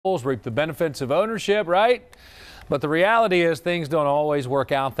reap the benefits of ownership, right? But the reality is things don't always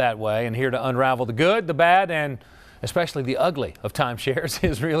work out that way. And here to unravel the good, the bad, and especially the ugly of timeshares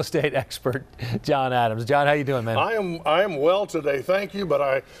is real estate expert John Adams. John, how you doing, man? I am well today, thank you, but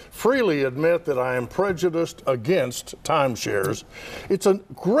I freely admit that I am prejudiced against timeshares. It's a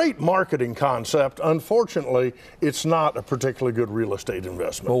great marketing concept. Unfortunately, it's not a particularly good real estate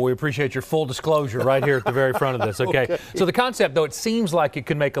investment. Well, we appreciate your full disclosure right here at the very front of this, okay? So the concept, though, it seems like it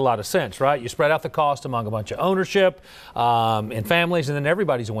could make a lot of sense, right? You spread out the cost among a bunch of ownership and families, and then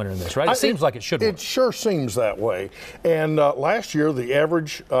everybody's a winner in this, right? It seems like it should work. It sure seems that way. And last year, the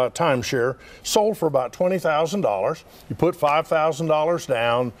average timeshare sold for about $20,000. You put $5,000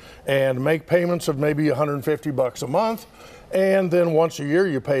 down and make payments of maybe $150 a month. And then once a year,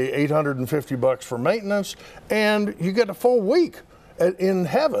 you pay $850 for maintenance, and you get a full week in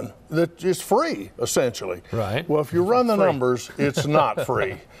heaven that is free, essentially. Right. Well, if you run the numbers, it's not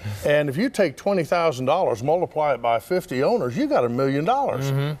free. And if you take $20,000, multiply it by 50 owners, you got $1 million.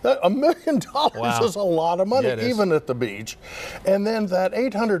 $1 million is a lot of money, even at the beach. And then that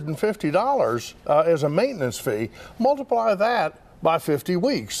 $850 as a maintenance fee, multiply that by 50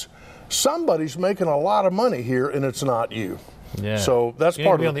 weeks. Somebody's making a lot of money here, and it's not you. Yeah. So that's you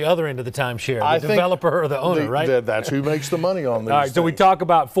part need to of be on the other end of the timeshare, the developer or the owner, right? That's who makes the money on these. All right, so we talk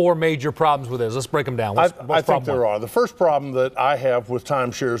about four major problems with this. Let's break them down. I think there are. The first problem that I have with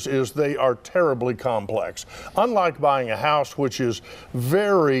timeshares is they are terribly complex. Unlike buying a house, which is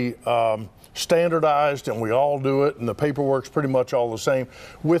very standardized and we all do it and the paperwork's pretty much all the same,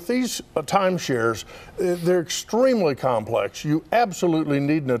 with these timeshares, they're extremely complex. You absolutely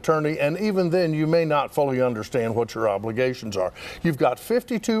need an attorney, and even then you may not fully understand what your obligations are. You've got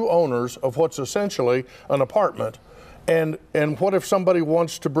 52 owners of what's essentially an apartment. And what if somebody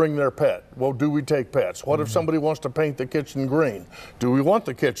wants to bring their pet? Well, do we take pets? What if somebody wants to paint the kitchen green? Do we want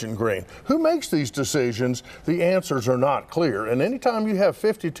the kitchen green? Who makes these decisions? The answers are not clear. And anytime you have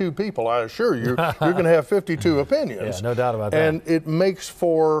 52 people, I assure you, you're going to have 52 opinions. Yeah, no doubt about that. And it makes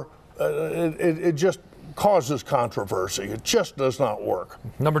for, it just causes controversy. It just does not work.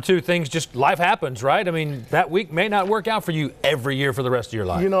 Number two, life happens, right? I mean, that week may not work out for you every year for the rest of your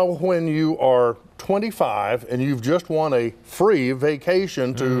life. You know, when you are 25 and you've just won a free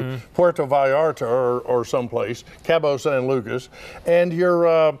vacation to Puerto Vallarta or someplace, Cabo San Lucas, and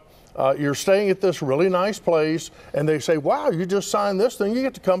you're staying at this really nice place, and they say, wow, you just signed this thing, you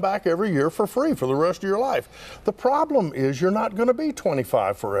get to come back every year for free for the rest of your life. The problem is you're not going to be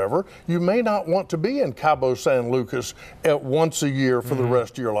 25 forever. You may not want to be in Cabo San Lucas once a year for the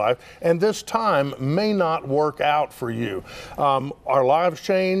rest of your life, and this time may not work out for you. Our lives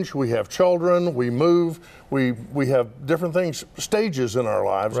change, we have children, we move, we have different things, stages in our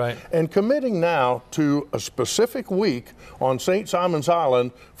lives, and committing now to a specific week on St. Simon's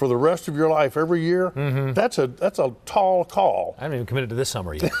Island for the rest of your life every year, that's a tall call. I haven't even committed to this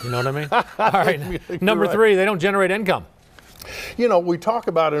summer yet, you know what I mean? All right, number three, they don't generate income. You know, we talk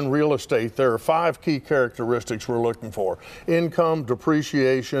about in real estate, there are 5 key characteristics we're looking for: income,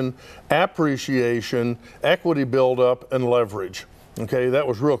 depreciation, appreciation, equity buildup, and leverage. Okay, that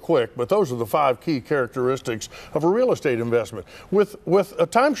was real quick, but those are the 5 key characteristics of a real estate investment. With a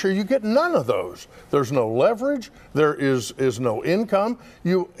timeshare, you get none of those. There's no leverage, there is no income.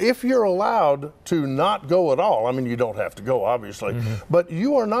 If you're allowed to not go at all, I mean, you don't have to go, obviously, but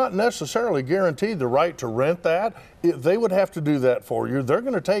you are not necessarily guaranteed the right to rent that. They would have to do that for you. They're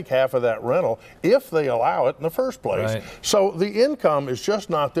going to take half of that rental if they allow it in the first place. So the income is just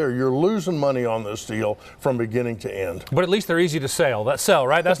not there. You're losing money on this deal from beginning to end. But at least they're easy to sell.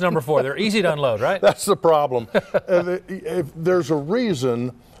 Right? That's number 4. They're easy to unload, right? That's the problem. If there's a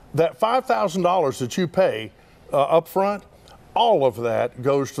reason that $5,000 that you pay up front, all of that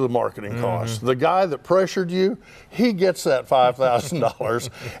goes to the marketing costs. The guy that pressured you, he gets that $5,000.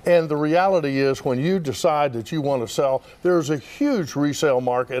 And the reality is, when you decide that you want to sell, there's a huge resale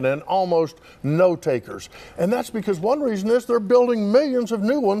market and almost no takers. And that's because one reason is they're building millions of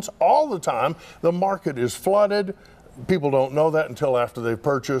new ones all the time. The market is flooded. People don't know that until after they've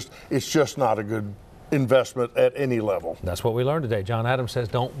purchased. It's just not a good investment at any level. That's what we learned today. John Adams says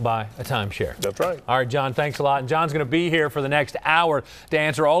don't buy a timeshare. That's right. All right, John, thanks a lot. And John's going to be here for the next hour to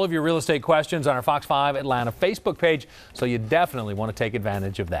answer all of your real estate questions on our Fox 5 Atlanta Facebook page, so you definitely want to take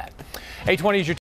advantage of that. 820 is your